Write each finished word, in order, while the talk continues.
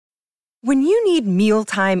When you need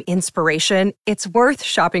mealtime inspiration, it's worth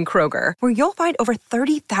shopping Kroger, where you'll find over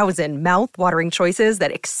 30,000 mouth-watering choices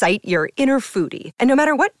that excite your inner foodie. And no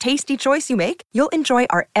matter what tasty choice you make, you'll enjoy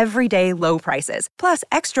our everyday low prices, plus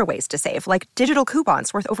extra ways to save, like digital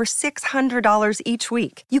coupons worth over $600 each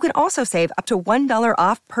week. You can also save up to $1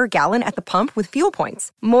 off per gallon at the pump with fuel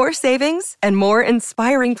points. More savings and more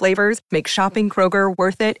inspiring flavors make shopping Kroger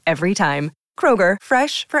worth it every time. Kroger,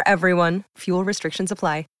 fresh for everyone. Fuel restrictions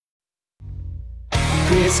apply.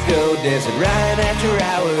 Crisco Desert Ryan after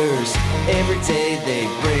hours. Every day they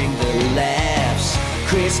bring the laughs.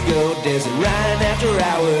 Crisco Desert Ryan after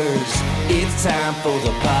hours. It's time for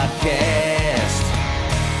the podcast.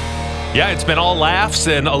 Yeah, it's been all laughs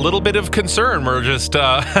and a little bit of concern. We're just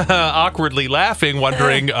awkwardly laughing,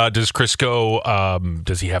 wondering, does Crisco,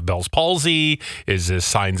 does he have Bell's palsy? Is this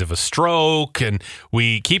signs of a stroke? And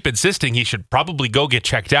we keep insisting he should probably go get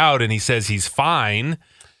checked out, and he says he's fine.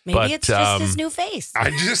 Maybe it's just his new face.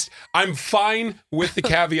 I'm fine with the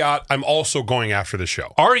caveat. I'm also going after the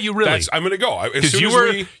show. Are you really? I'm going to go. Because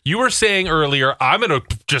you were saying earlier, I'm going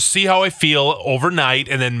to just see how I feel overnight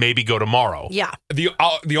and then maybe go tomorrow. Yeah. The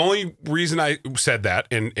only reason I said that,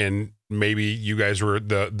 and maybe you guys were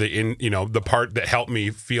the part that helped me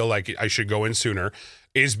feel like I should go in sooner,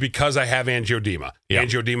 is because I have angioedema. Yeah.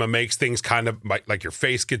 Angioedema makes things kind of like your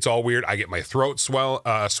face gets all weird. I get my throat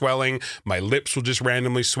swelling. My lips will just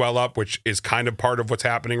randomly swell up, which is kind of part of what's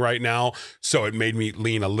happening right now. So it made me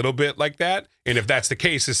lean a little bit like that. And if that's the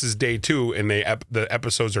case, this is day 2, and the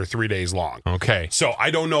episodes are 3 days long. Okay. So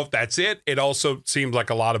I don't know if that's it. It also seems like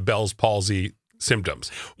a lot of Bell's palsy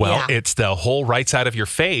symptoms. Well, It's the whole right side of your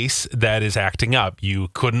face that is acting up. You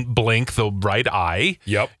couldn't blink the right eye.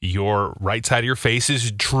 Yep. Your right side of your face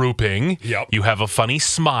is drooping. Yep. You have a funny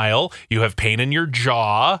smile. You have pain in your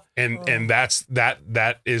jaw. And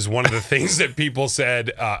that is one of the things that people said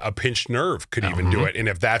a pinched nerve could even do it. And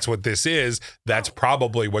if that's what this is, that's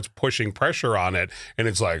probably what's pushing pressure on it. And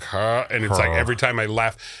it's like, and it's like every time I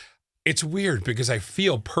laugh. It's weird because I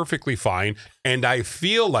feel perfectly fine and I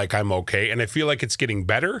feel like I'm okay and I feel like it's getting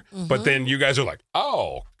better. But then you guys are like,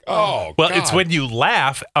 oh, well, God. It's when you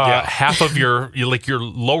laugh, half of your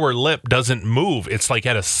lower lip doesn't move. It's like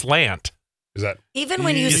at a slant. Is that even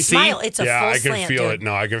when you smile, it's a full slant. Yeah, I can feel it.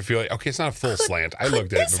 No, I can feel it. Okay, it's not a full slant. I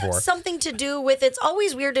looked at it before. This has something to do with, it's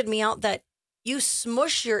always weirded me out that you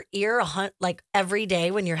smush your ear like every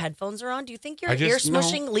day when your headphones are on. Do you think your ear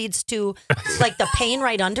smushing leads to like the pain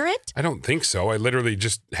right under it? I don't think so. I literally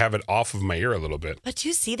just have it off of my ear a little bit. But do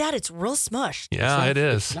you see that? It's real smushed. Yeah, it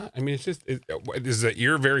is. It's just, is the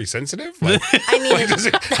ear very sensitive? Like, I mean,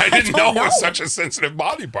 I didn't know it was such a sensitive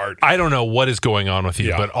body part. I don't know what is going on with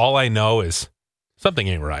you, but all I know is something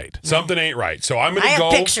ain't right. Something ain't right. So I'm going to go.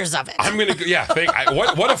 I have pictures of it. I'm going to go. Yeah.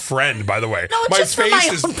 What a friend, by the way. No, my just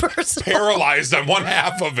face for my own is paralyzed on one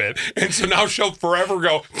half of it. And so now she'll forever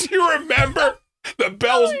go, do you remember the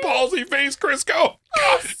Bell's palsy face, Crisco?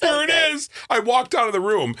 Here it is. I walked out of the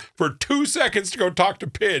room for 2 seconds to go talk to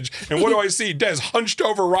Pidge. And what do I see? Des hunched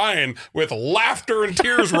over Ryan with laughter and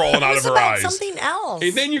tears rolling out of her eyes. Something else.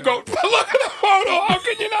 And then you go, look at the photo. How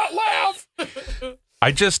can you not laugh?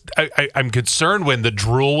 I'm concerned when the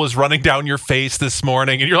drool was running down your face this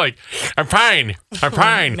morning and you're like, I'm fine.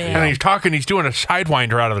 And he's doing a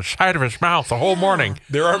sidewinder out of the side of his mouth the whole morning.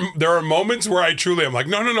 There are moments where I truly am like,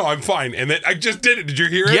 no, I'm fine. And then I just did it. Did you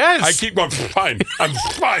hear it? Yes. I keep going, fine. I'm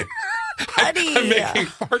fine. I'm making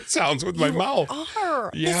fart sounds with my mouth.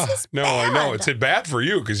 Yeah. No, I know. It's bad for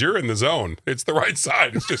you because you're in the zone. It's the right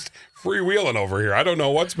side. It's just freewheeling over here. I don't know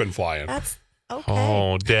what's been flying. That's okay.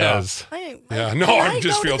 Oh, Des. I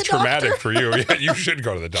just feel traumatic for you. Yeah, you should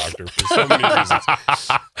go to the doctor for so many reasons.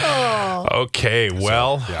 Okay,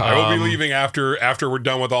 well. I will be leaving after we're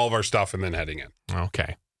done with all of our stuff and then heading in.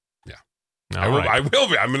 Okay. Yeah. I will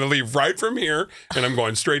be. I'm going to leave right from here and I'm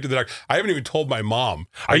going straight to the doctor. I haven't even told my mom.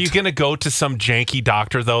 Are you going to go to some janky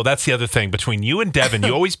doctor, though? That's the other thing. Between you and Devin,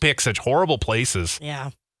 you always pick such horrible places.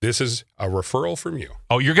 Yeah. This is a referral from you.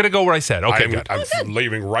 Oh, you're going to go where I said. Okay, good. I'm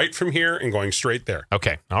leaving right from here and going straight there.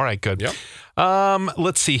 Okay. All right, good. Yep.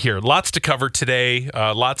 Let's see here. Lots to cover today,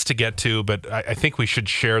 lots to get to, but I think we should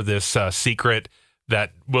share this secret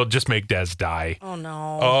that will just make Des die. Oh,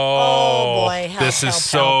 no. Oh, boy. This is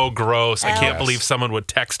so gross. I can't believe someone would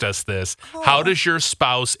text us this. Oh. How does your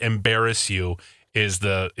spouse embarrass you is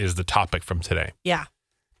the topic from today. Yeah.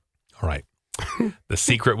 All right. The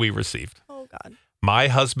secret we received. Oh, God. My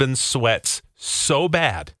husband sweats so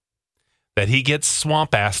bad that he gets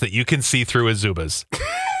swamp ass that you can see through his Zubas.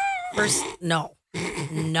 First, no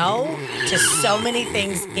to so many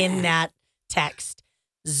things in that text.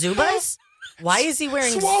 Zubas? Why is he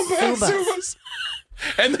wearing swamp Zubas? Zubas?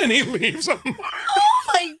 And then he leaves them.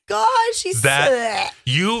 Oh my gosh, he's That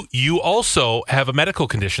you also have a medical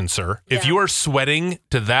condition, sir. If you are sweating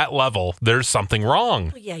to that level, there's something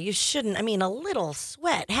wrong. Well, yeah, you shouldn't. I mean, a little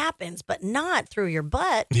sweat happens, but not through your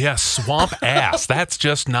butt. Yeah, swamp ass. That's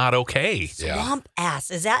just not okay. Swamp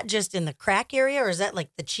ass. Is that just in the crack area, or is that like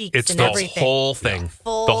the cheeks It's and the everything? whole thing,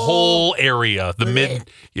 Full the whole area, the mid,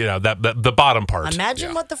 the bottom part.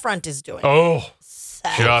 Imagine what the front is doing. Oh,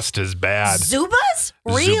 just as bad. Zubas?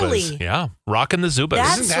 Really? Zubas. Yeah, rocking the Zubas.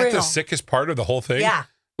 That's Isn't that real. the sickest part of the whole thing? Yeah.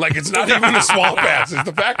 Like, it's not even the swamp ass. It's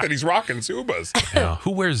the fact that he's rocking Zubas. Yeah. Who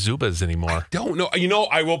wears Zubas anymore? Don't know.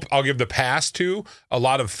 I'll give the pass to a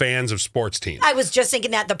lot of fans of sports teams. I was just thinking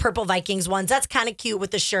that the purple Vikings ones, that's kind of cute with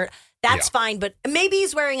the shirt. That's fine, but maybe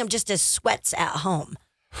he's wearing them just as sweats at home.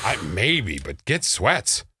 Maybe, but get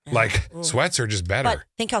sweats. Like, sweats are just better. But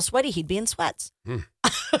think how sweaty he'd be in sweats.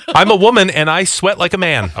 I'm a woman and I sweat like a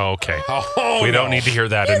man. Okay. Oh, We don't need to hear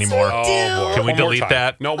that anymore. we do. Oh, boy. Can we One more delete time.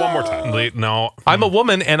 that? No, one more time. No. I'm a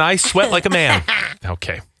woman and I sweat like a man.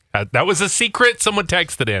 Okay. That was a secret someone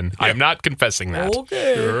texted in. I'm not confessing that.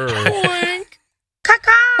 Okay.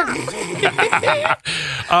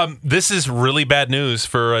 This is really bad news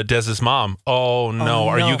for Dez's mom. Oh, no.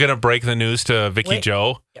 Are you going to break the news to Vicky Wait.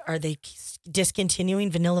 Joe? Are they discontinuing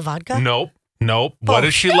vanilla vodka? Nope. What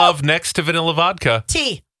does she love next to vanilla vodka?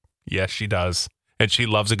 Tea. Yes, she does. And she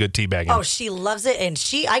loves a good tea bagging. Oh, she loves it. And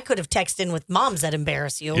I could have texted in with moms that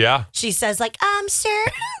embarrass you. Yeah. She says like, sir,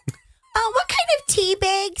 what kind of tea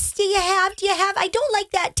bags do you have? I don't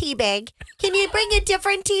like that tea bag. Can you bring a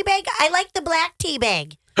different tea bag? I like the black tea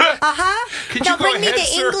bag. Could Now you go bring me ahead, the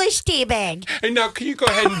sir? English tea bag. And now, can you go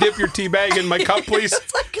ahead and dip your tea bag in my cup, please?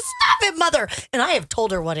 It's like, stop it, mother. And I have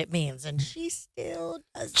told her what it means, and she still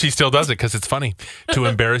does. She still does it because it's funny to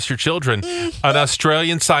embarrass your children. An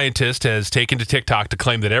Australian scientist has taken to TikTok to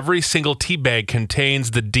claim that every single tea bag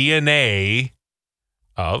contains the DNA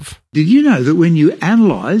of... Did you know that when you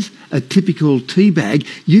analyse a typical tea bag,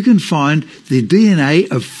 you can find the DNA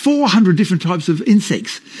of 400 different types of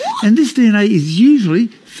insects? And this DNA is usually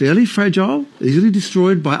fairly fragile, easily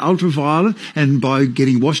destroyed by ultraviolet and by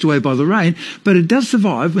getting washed away by the rain, but it does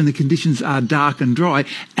survive when the conditions are dark and dry,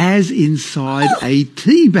 as inside a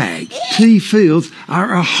tea bag. Tea fields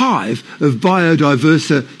are a hive of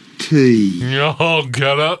biodiversity. Oh,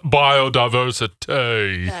 get it?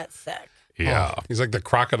 Biodiversity. That's sick. Yeah. He's like the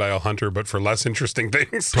crocodile hunter, but for less interesting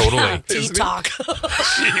things. Totally. Tea talk.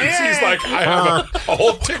 Jeez, he's like, I have a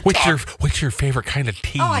whole TikTok. What's your favorite kind of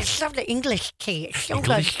tea? Oh, I love the English tea. It's so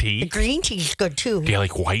English good. tea? The green tea's good too. Do you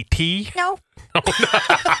like white tea? No.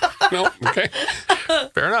 No, okay.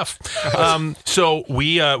 Fair enough. So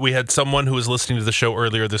we had someone who was listening to the show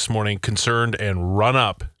earlier this morning concerned and run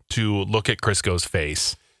up to look at Crisco's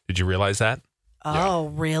face. Did you realize that? Oh,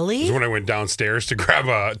 This really? is when I went downstairs to grab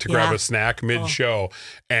a snack mid-show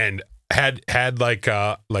and had like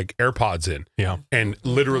AirPods in. Yeah. And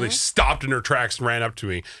literally stopped in her tracks and ran up to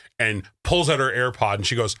me and pulls out her AirPod and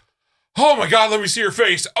she goes, "Oh my God, let me see your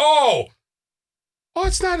face. Oh,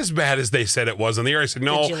 it's not as bad as they said it was on the air." I said,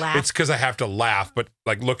 "No, Did you laugh? it's because I have to laugh," but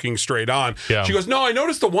like looking straight on. Yeah. She goes, "No, I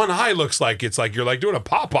noticed the one eye looks like it's like you're like doing a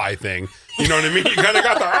Popeye thing. You know what I mean? You kind of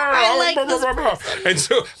got the I like this and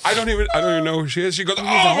so I don't even know who she is." She goes, "Oh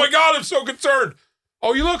my God, I'm so concerned."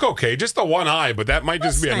 "Oh, you look okay, just the one eye, but that might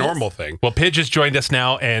just be a nice. normal thing." Well, Pidge has joined us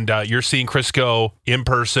now, and you're seeing Crisco in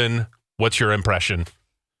person. What's your impression?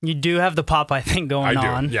 You do have the Popeye thing going I do.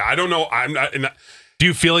 on. Yeah, I don't know. I'm not. Do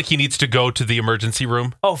you feel like he needs to go to the emergency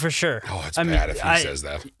room? Oh, for sure. Oh, it's bad if he says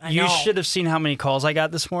that. You know. should have seen how many calls I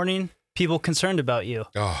got this morning. People concerned about you.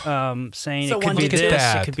 Oh. Saying So it could one be did this,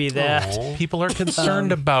 that. it could be that. Oh. People are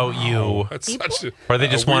concerned about you. That's such a, Or they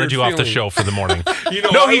just wanted weird you off the feeling. show for the morning. You know,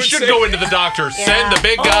 No, I he would should say- go into the doctor. Send the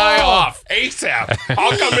big guy off. ASAP.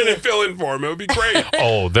 I'll come in and fill in for him. It would be great.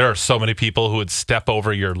 Oh, there are so many people who would step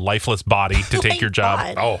over your lifeless body to take your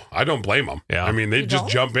job. God. Oh, I don't blame them. Yeah. I mean, they just don't?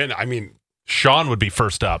 jump in. I mean, Sean would be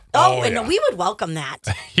first up. Oh, Oh, and yeah. we would welcome that.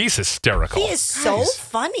 He's hysterical. He is so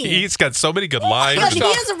funny. He's got so many good God, lines he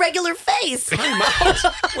has a regular face.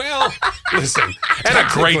 well, listen. and a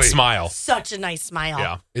great technically, smile. Such a nice smile.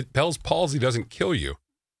 Yeah. Bell's palsy doesn't kill you.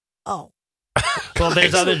 Oh. Well,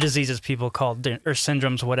 there's other diseases people called, or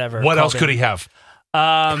syndromes, whatever. What else could he have?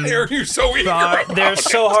 Why are you so eager about They're it?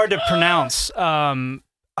 so hard to pronounce.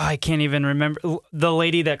 I can't even remember. The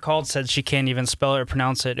lady that called said she can't even spell it or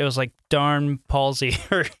pronounce it. It was like darn palsy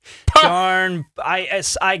or darn.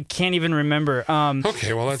 I can't even remember.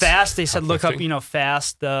 Okay, well, that's fast. They said look up, uplifting.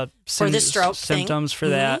 fast the For the stroke thing. symptoms for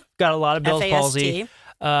that. Got a lot of Bell's FAST. palsy.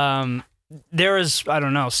 there is, I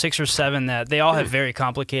don't know, 6 or 7 that they all have very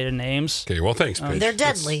complicated names. Okay, well, thanks, Paige. They're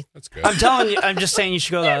deadly. That's good. I'm telling you, I'm just saying you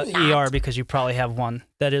should go to the ER because you probably have one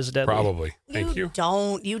that is deadly. Probably. Thank you.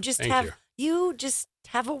 Don't. You just Thank have you just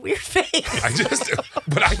have a weird face.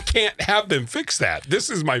 But I can't have them fix that. This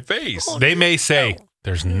is my face. They may say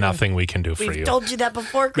there's nothing we can do for We've you. told you that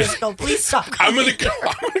before, Crisco. Please stop. I'm gonna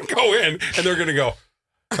go in, and they're gonna go.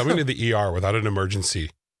 Coming to the ER without an emergency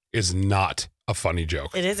is not a funny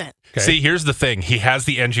joke. It isn't. Okay? See, here's the thing. He has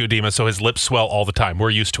the angioedema, so his lips swell all the time.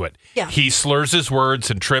 We're used to it. Yeah. He slurs his words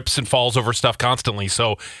and trips and falls over stuff constantly.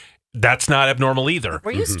 So that's not abnormal either.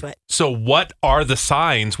 We're used to it. So what are the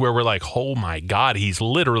signs where we're like, oh my God, he's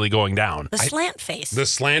literally going down? The slant face. The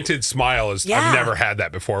slanted smile is. Yeah. I've never had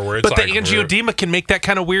that before. Where it's But the angioedema can make that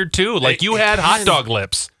kind of weird too. Like you had hot dog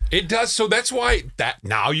lips. It does. So that's why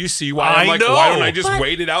now you see why I I'm like, know. why don't I just But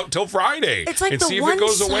wait it out till Friday it's like and the see if one it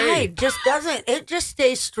goes side away? just doesn't. It just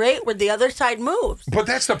stays straight where the other side moves. But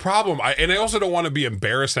that's the problem. I also don't want to be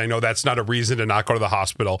embarrassed. I know that's not a reason to not go to the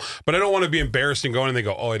hospital, but I don't want to be embarrassed and go in and they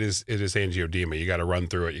go, oh, it is angioedema. You got to run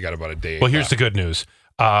through it. You got about a day. Well, here's the good news.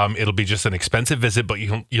 It'll be just an expensive visit, but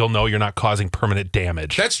you'll know you're not causing permanent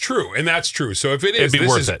damage. That's true, and that's true. So if it is, It'd be this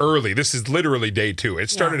worth is it. early. This is literally day 2. It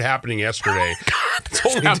started happening yesterday. It's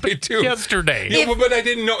only day 2. Yesterday. Yeah, but I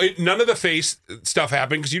didn't know. None of the face stuff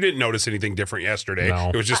happened because you didn't notice anything different yesterday.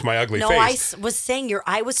 No. It was just my ugly No, face. I was saying your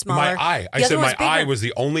eye was smaller. My eye. I The said other my eye bigger. was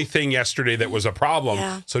the only thing yesterday that was a problem.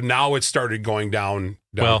 Yeah. So now it started going downhill.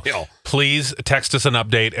 Well, please text us an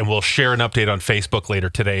update, and we'll share an update on Facebook later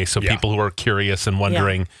today. So Yeah. people who are curious and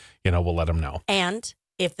wondering, we'll let them know. And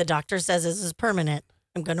if the doctor says this is permanent,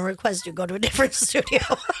 I'm going to request you go to a different studio.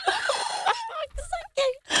 'Cause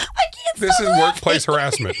I can't This stop is laughing. workplace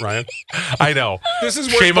harassment, Ryan. I know. This is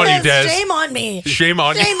Shame on you, workplace- Des. Shame on me. Shame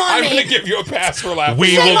on you. Shame on I'm me. going to give you a pass for laughing.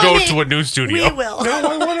 We Shame will on go me. to a new studio. We will. No,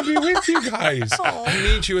 I want to be with you guys. I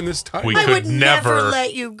need you in this time. We I could would never never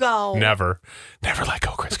let you go. Never let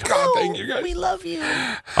go, Chris. God, thank you guys. We love you.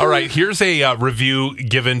 All right, here's a review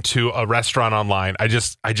given to a restaurant online. I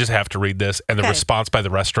just have to read this, and the Okay. response by the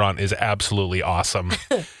restaurant is absolutely awesome.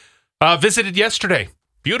 Visited yesterday.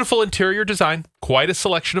 Beautiful interior design, quite a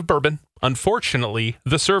selection of bourbon. Unfortunately,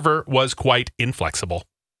 the server was quite inflexible.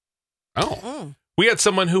 Oh. We had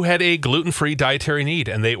someone who had a gluten-free dietary need,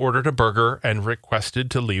 and they ordered a burger and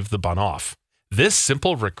requested to leave the bun off. This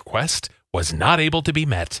simple request was not able to be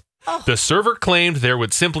met. The server claimed there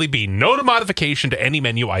would simply be no modification to any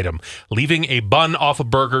menu item. Leaving a bun off a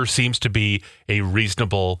burger seems to be a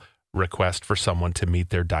reasonable request for someone to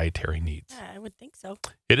meet their dietary needs. I would think so.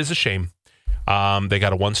 It is a shame. They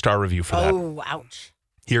got a 1-star review for that. Oh, ouch.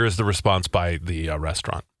 Here is the response by the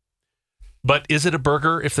restaurant. But is it a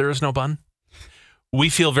burger if there is no bun? We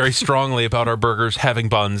feel very strongly about our burgers having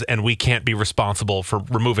buns, and we can't be responsible for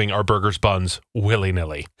removing our burgers' buns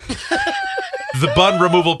willy-nilly. The bun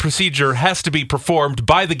removal procedure has to be performed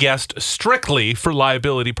by the guest strictly for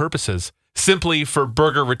liability purposes. Simply for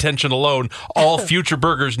burger retention alone, all future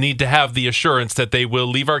burgers need to have the assurance that they will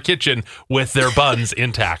leave our kitchen with their buns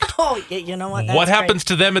intact. Oh, you know what? What happens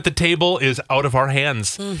to them at the table is out of our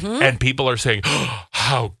hands. And people are saying, oh,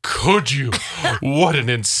 how could you? What an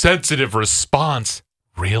insensitive response.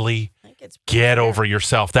 Really? Get over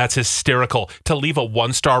yourself. That's hysterical. To leave a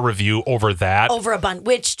 1-star review over that. Over a bun,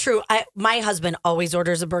 which true. My husband always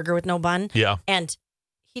orders a burger with no bun. Yeah. And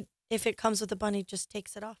if it comes with a bun, he just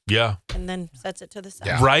takes it off Yeah. and then sets it to the side.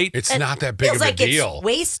 Yeah. Right? It's And not that big feels of a like deal. It's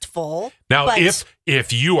wasteful. Now, but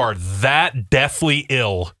if you are that deathly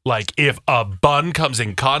ill, like if a bun comes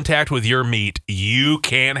in contact with your meat, you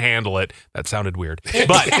can't handle it. That sounded weird.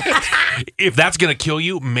 But if that's going to kill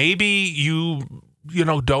you, maybe you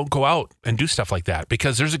don't go out and do stuff like that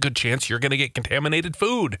because there's a good chance you're going to get contaminated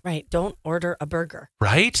food. Right, don't order a burger.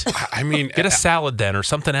 Right? I mean, Get a salad then or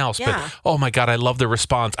something else. Yeah. But oh my God, I love the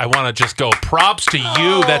response. I want to just go props to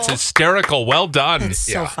you. That's hysterical. Well done. It's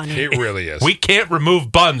so funny. It really is. We can't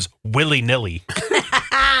remove buns willy-nilly.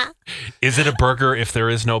 Is it a burger if there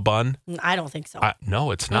is no bun? I don't think so.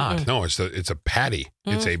 No, it's not. No, it's a patty.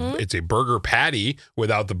 Mm-hmm. It's a burger patty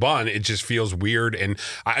without the bun. It just feels weird, and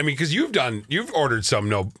I mean, because you've ordered some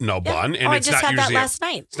no bun, and I it's just not had that usually last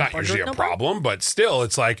night. It's not Ordered usually a no bun. problem, but still,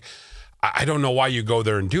 it's like I don't know why you go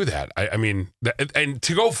there and do that. I mean, and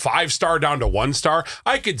to go 5-star down to 1-star,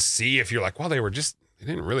 I could see if you're like, well, they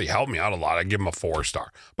didn't really help me out a lot. I'd give them a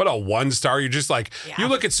 4-star, but a 1-star, you're just like, you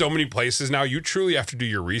look at so many places now, you truly have to do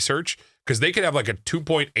your research. Because they could have like a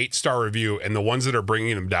 2.8-star review, and the ones that are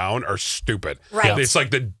bringing them down are stupid. Right. It's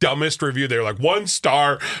like the dumbest review. They're like 1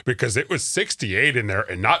 star because it was 68 in there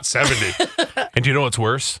and not 70. And do you know what's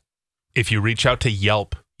worse? If you reach out to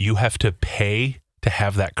Yelp, you have to pay to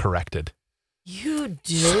have that corrected. You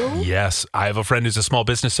do? Yes. I have a friend who's a small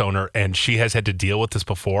business owner, and she has had to deal with this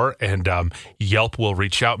before. And Yelp will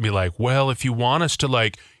reach out and be like, well, if you want us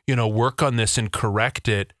to work on this and correct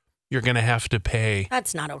it, you're going to have to pay.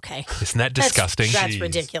 That's not okay. Isn't that disgusting? That's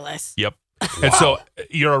ridiculous. Yep. And so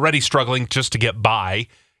you're already struggling just to get by,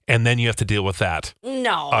 and then you have to deal with that.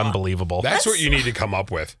 No. Unbelievable. That's what you need to come up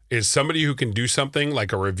with, is somebody who can do something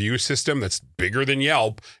like a review system that's bigger than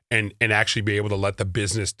Yelp and actually be able to let the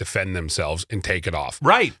business defend themselves and take it off.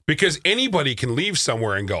 Right. Because anybody can leave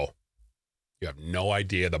somewhere and go, you have no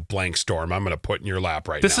idea the blank storm I'm going to put in your lap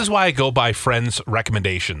right now. This is why I go by friends'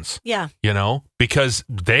 recommendations. Yeah. Because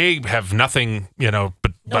they have nothing, but skin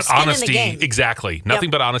in the honesty. game. Exactly.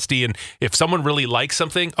 Nothing but honesty. And if someone really likes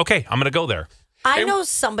something, okay, I'm going to go there. I know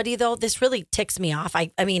somebody, though, this really ticks me off. I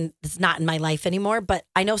mean, it's not in my life anymore, but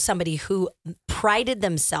I know somebody who prided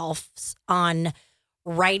themselves on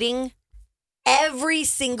writing every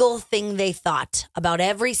single thing they thought about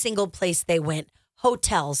every single place they went,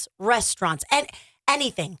 hotels, restaurants, and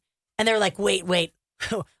anything. And they're like, wait,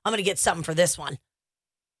 I'm going to get something for this one.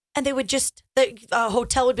 And they would the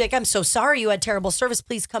hotel would be like, I'm so sorry you had terrible service.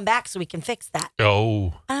 Please come back so we can fix that. Oh.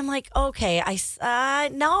 And I'm like, okay,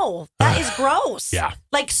 no, that is gross. Yeah.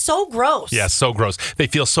 Like so gross. Yeah, so gross. They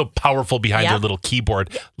feel so powerful behind their little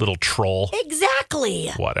keyboard, little troll. Exactly.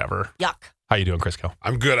 Whatever. Yuck. How you doing, Crisco?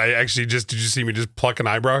 I'm good. I actually did you see me just pluck an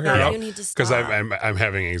eyebrow here? No, up? you need to stop. Because I'm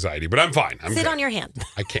having anxiety, but I'm fine. I'm Sit good. on your hand.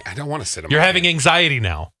 I can't. I don't want to sit on You're my having hand. anxiety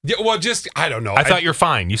now. Yeah, well, I don't know. I thought you're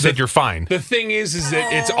fine. You said you're fine. The thing is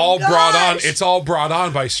that it's all brought on. gosh. It's all brought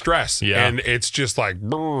on by stress, Yeah. and it's just like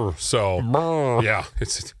brr, so. Yeah,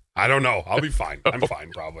 it's. I don't know. I'll be fine. I'm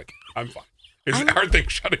fine. Probably. I'm fine. Aren't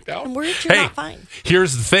things shutting I'm down? worried you're Hey, not fine.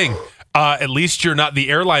 here's the thing. At least you're not the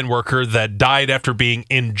airline worker that died after being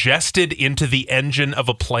ingested into the engine of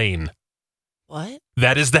a plane. What?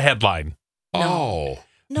 That is the headline. Oh,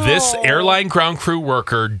 No. This airline ground crew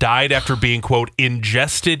worker died after being, quote,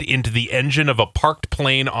 ingested into the engine of a parked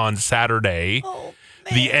plane on Saturday. Oh,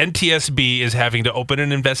 The NTSB is having to open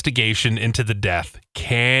an investigation into the death.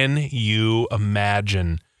 Can you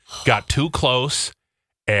imagine? Got too close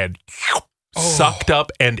and sucked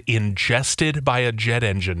up and ingested by a jet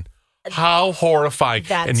engine. How horrifying.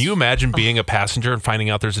 And you imagine being a passenger and finding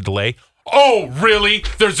out there's a delay? Oh, really?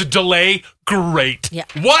 There's a delay? Great. Yeah.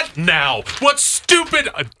 What now? What stupid?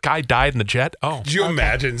 A guy died in the jet? Oh. do you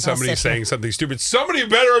imagine somebody sit here. saying something stupid? Somebody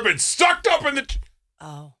better have been sucked up in the.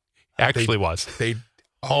 Oh. Actually was. They.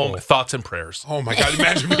 Home thoughts and prayers. Oh my God!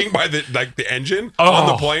 Imagine being by the engine Oh. on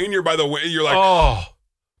the plane. You're by the way. You're like, Oh.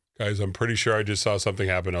 guys, I'm pretty sure I just saw something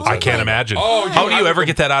happen outside. I can't the- imagine. Oh, How do you ever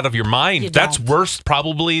get that out of your mind? You That's don't. worse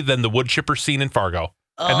probably than the wood chipper scene in Fargo.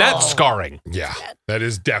 And that's scarring Yeah, that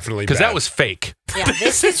is definitely because bad. that was fake. Yeah,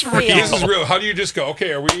 this is real. This is real. How do you just go?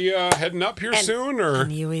 Okay, are we heading up here soon, or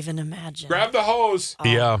Can you even imagine? grab the hose?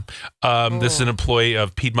 Yeah. This is an employee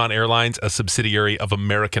of Piedmont Airlines, a subsidiary of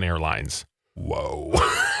American Airlines. Whoa,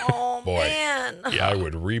 Oh, Boy. man. I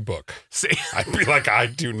would rebook. See? I'd be like, I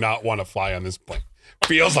do not want to fly on this plane.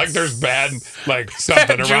 Feels like there's bad, like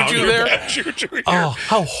something Bad around juju here. there? Bad juju here. Oh,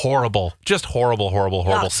 how horrible. Just horrible.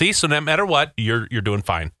 Yeah. See, so no matter what, you're doing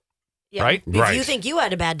fine. Yeah. Right? If Right. you think you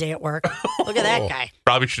had a bad day at work, look at that guy.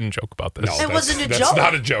 Probably shouldn't joke about this. No, It that's- wasn't a that's joke.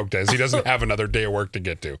 not a joke, Des. He doesn't have another day of work to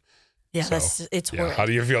get to. Yeah, So, it's Yeah. horrible. How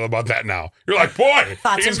do you feel about that now? You're like, boy,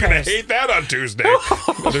 Thoughts he's and going to prayers. hate that on Tuesday.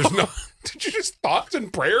 There's no. Did you just thoughts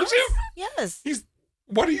and prayers him? Yes.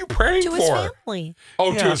 What are you praying To for? his family.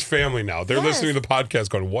 Oh, Yeah. to his family now. They're Yes. listening to the podcast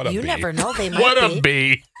going, what a You bee. never know. They might What be. a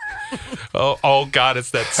bee. Oh, God,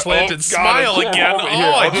 it's that slanted God, smile it's again. over Oh, here.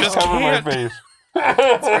 I I'll just cover my can't. face.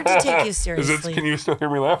 It's hard to take you Is seriously. it, can you still hear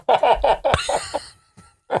me laugh?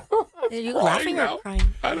 Are you laughing now? or crying?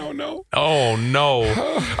 I don't know. Oh,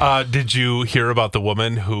 no. Did you hear about the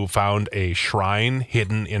woman who found a shrine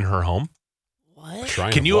hidden in her home? What?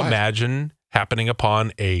 Can you imagine happening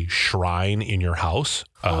upon a shrine in your house?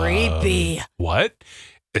 Creepy. What?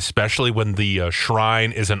 Especially when the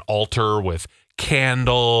shrine is an altar with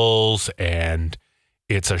candles and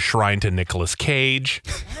it's a shrine to Nicolas Cage.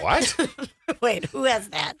 What? Wait, who has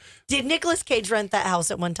that? Did Nicolas Cage rent that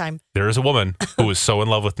house at one time? There is a woman who is so in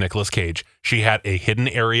love with Nicolas Cage. She had a hidden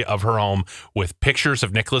area of her home with pictures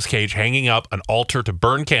of Nicolas Cage hanging up an altar to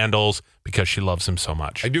burn candles because she loves him so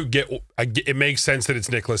much. I get it makes sense that it's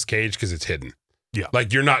Nicolas Cage because it's hidden. Yeah.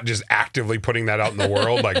 Like you're not just actively putting that out in the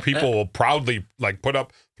world. Like people will proudly like put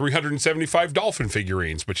up 375 dolphin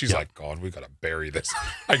figurines. But she's like, God, we got to bury this.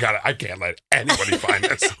 I can't let anybody find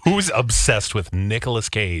this. Who's obsessed with Nicolas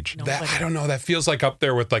Cage? I don't know. That feels like up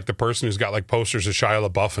there with like the person who's got like posters of Shia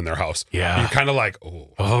LaBeouf in their house. Yeah. You're kind of like,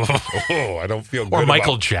 I don't feel good. Or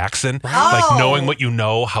Michael Jackson. Like knowing what you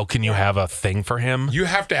know, how can you have a thing for him? You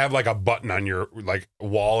have to have like a button on your like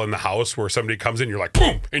wall in the house where somebody comes in, you're like,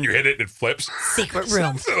 boom, and you hit it and it flips. Secret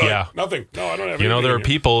room. Like, nothing. No, I don't have You know, anything there are in here.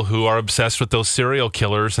 people who are obsessed with those serial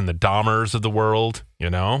killers and the Dahmers of the world, you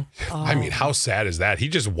know? I mean, how sad is that? He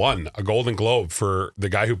just won a Golden Globe for the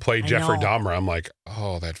guy who played Jeffrey Dahmer. I'm like,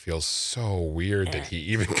 oh, that feels so weird that he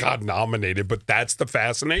even got nominated, but that's the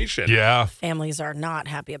fascination. Yeah. Families are not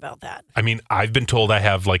happy about that. I mean, I've been told I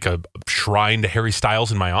have like a shrine to Harry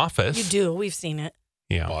Styles in my office. You do. We've seen it.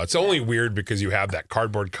 Yeah. Well, it's only weird because you have that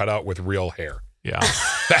cardboard cutout with real hair. Yeah.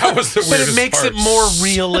 That was the But weirdest it makes part. it more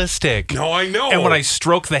realistic. No, I know. And when I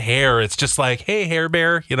stroke the hair, it's just like, hey, hair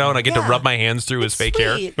bear, you know, and I get to Yeah. rub my hands through his fake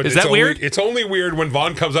hair. sweet. But Is it's that only- weird? It's only weird when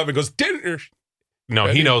Vaughn comes up and goes, dinner. No,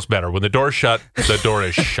 he knows better. When the door's shut, the door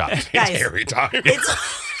is shut. It's Guys, Harry time.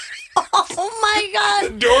 Oh my The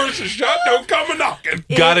God. doors are shut. Don't come a knocking.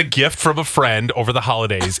 Got a gift from a friend over the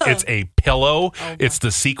holidays. It's a pillow. It's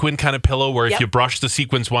the sequin kind of pillow where if Yep. you brush the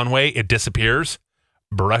sequins one way, it disappears.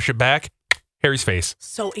 Brush it back, Harry's face.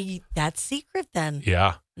 So that's secret then.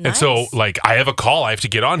 Yeah. And so, Nice. like, I have a call. I have to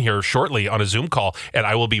get on here shortly on a Zoom call, and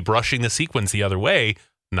I will be brushing the sequins the other way.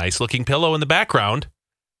 Nice looking pillow in the background.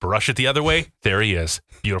 Brush it the other way. There he is.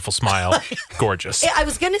 Beautiful smile. Gorgeous. I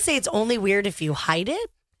was going to say it's only weird if you hide it.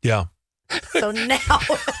 Yeah. So now.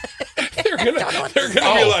 They're gonna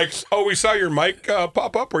be like, oh, we saw your mic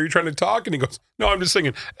pop up. Were you trying to talk? And he goes, no, I'm just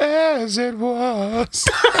singing as it was.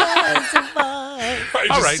 He's All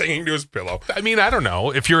just right. singing to his pillow. I mean, I don't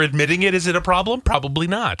know. If you're admitting it, is it a problem? Probably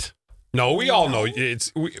not. No, we all know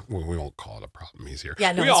it's. We won't call it a problem. He's here.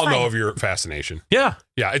 Yeah, no, we it's all know fine. of your fascination. Yeah.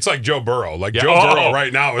 Yeah, it's like Joe Burrow. Like Yeah. Joe Oh. Burrow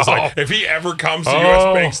right now is like, if he ever comes to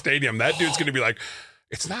US Bank Stadium, that dude's going to be like,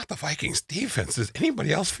 it's not the Vikings defense. Does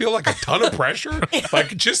anybody else feel like a ton of pressure? Like,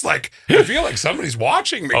 just like, I feel like somebody's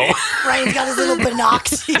watching me. Ryan's got his little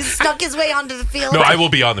binocs. He's snuck his way onto the field. No, I will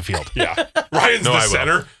be on the field. Yeah. Ryan's No, the I will.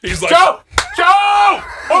 center. He's like, Joe!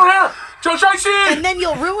 Over here! Joe Tracy! And then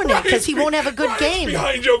you'll ruin it because he won't have a good game.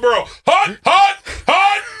 behind Joe Burrow. Hot, hot,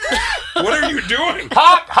 hot. What are you doing?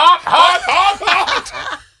 Hot! Hot.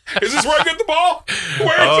 Is this where I get the ball?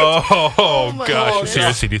 Where is it? Oh, my gosh. God.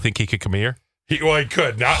 Seriously, do you think he could come here? He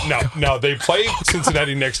could. Now, they play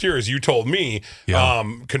Cincinnati next year, as you told me, Yeah.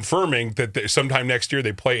 confirming that sometime next year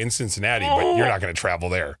they play in Cincinnati, but you're not going to travel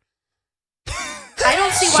there. I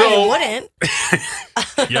don't see why you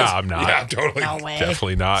wouldn't. Yeah, I'm not. Yeah, totally. No way.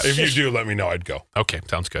 Definitely not. If you do, let me know. I'd go. Okay,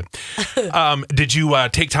 sounds good. Did you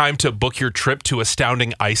take time to book your trip to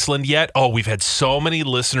Astounding Iceland yet? Oh, we've had so many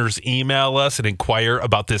listeners email us and inquire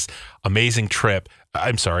about this amazing trip.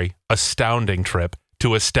 Astounding trip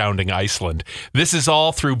to Astounding Iceland. This is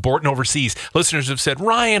all through Borton Overseas. Listeners have said,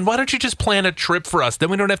 Ryan, why don't you just plan a trip for us? Then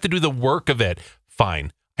we don't have to do the work of it.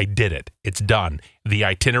 Fine. I did it. It's done. The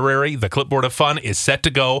itinerary, the clipboard of fun is set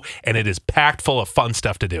to go, and it is packed full of fun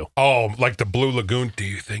stuff to do. Oh, like the Blue Lagoon. Do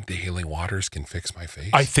you think the healing waters can fix my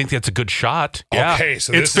face? I think that's a good shot. Yeah. Okay,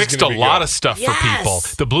 so it's this is fixed a gonna be lot good. of stuff for Yes. people.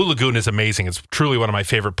 The Blue Lagoon is amazing. It's truly one of my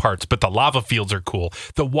favorite parts, but the lava fields are cool.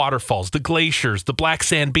 The waterfalls, the glaciers, the black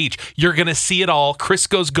sand beach. You're going to see it all.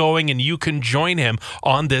 Crisco's going, and you can join him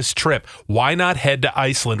on this trip. Why not head to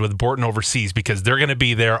Iceland with Borton Overseas? Because they're going to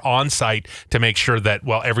be there on site to make sure that,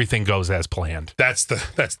 well, everything goes as planned. That's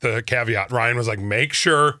the caveat. Ryan was like, make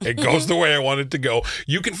sure it goes the way I want it to go.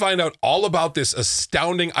 You can find out all about this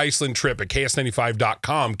astounding Iceland trip at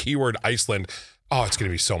ks95.com, keyword Iceland. Oh, it's going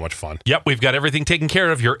to be so much fun. Yep, we've got everything taken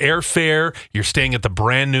care of. Your airfare, you're staying at the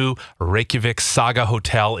brand new Reykjavik Saga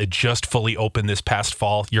Hotel. It just fully opened this past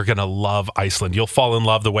fall. You're going to love Iceland. You'll fall in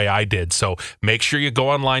love the way I did. So make sure you go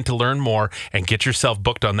online to learn more and get yourself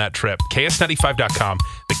booked on that trip. ks95.com.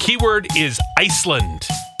 The keyword is Iceland.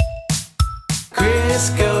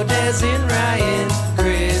 Crisco, Des, and Ryan.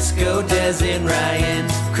 Crisco, Des, and Ryan.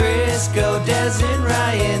 Crisco, Des, and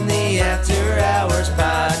Ryan. The After Hours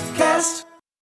Podcast.